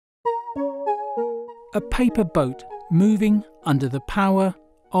A paper boat moving under the power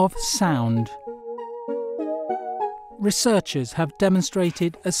of sound. Researchers have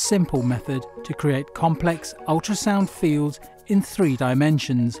demonstrated a simple method to create complex ultrasound fields in 3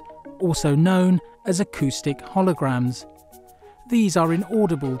 dimensions, also known as acoustic holograms. These are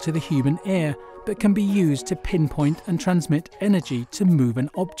inaudible to the human ear, but can be used to pinpoint and transmit energy to move an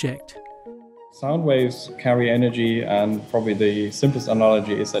object. Sound waves carry energy, and probably the simplest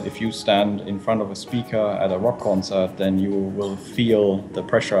analogy is that if you stand in front of a speaker at a rock concert, then you will feel the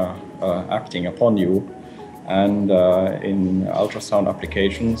pressure acting upon you. And in ultrasound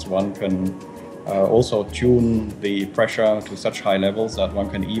applications, one can also tune the pressure to such high levels that one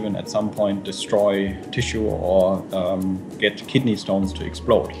can even at some point destroy tissue or get kidney stones to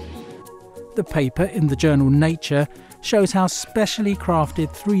explode. The paper in the journal Nature shows how specially crafted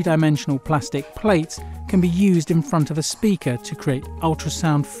 3-dimensional plastic plates can be used in front of a speaker to create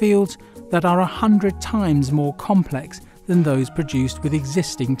ultrasound fields that are 100 times more complex than those produced with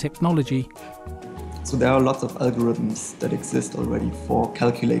existing technology. So there are lots of algorithms that exist already for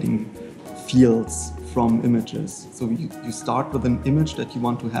calculating fields from images. So you start with an image that you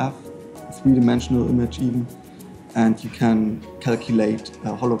want to have, a 3-dimensional image even, and you can calculate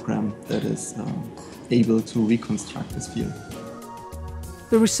a hologram that is able to reconstruct this field.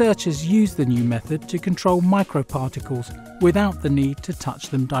 The researchers used the new method to control microparticles without the need to touch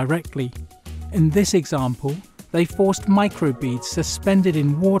them directly. In this example, they forced microbeads suspended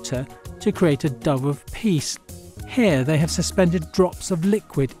in water to create a dove of peace. Here they have suspended drops of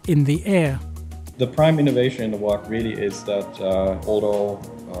liquid in the air. The prime innovation in the work really is that although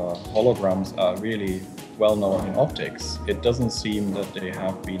holograms are really well known in optics, it doesn't seem that they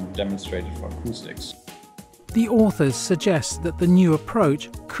have been demonstrated for acoustics. The authors suggest that the new approach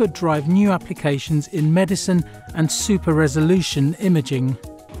could drive new applications in medicine and super-resolution imaging.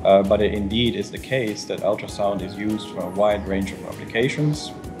 But it indeed is the case that ultrasound is used for a wide range of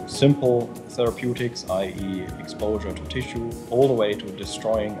applications. Simple therapeutics, i.e. exposure to tissue, all the way to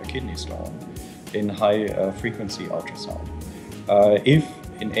destroying a kidney stone in high-frequency ultrasound. If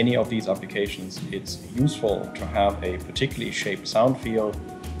in any of these applications it's useful to have a particularly shaped sound field,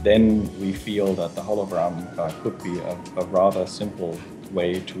 then we feel that the hologram could be a rather simple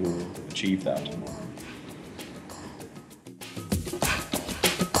way to achieve that.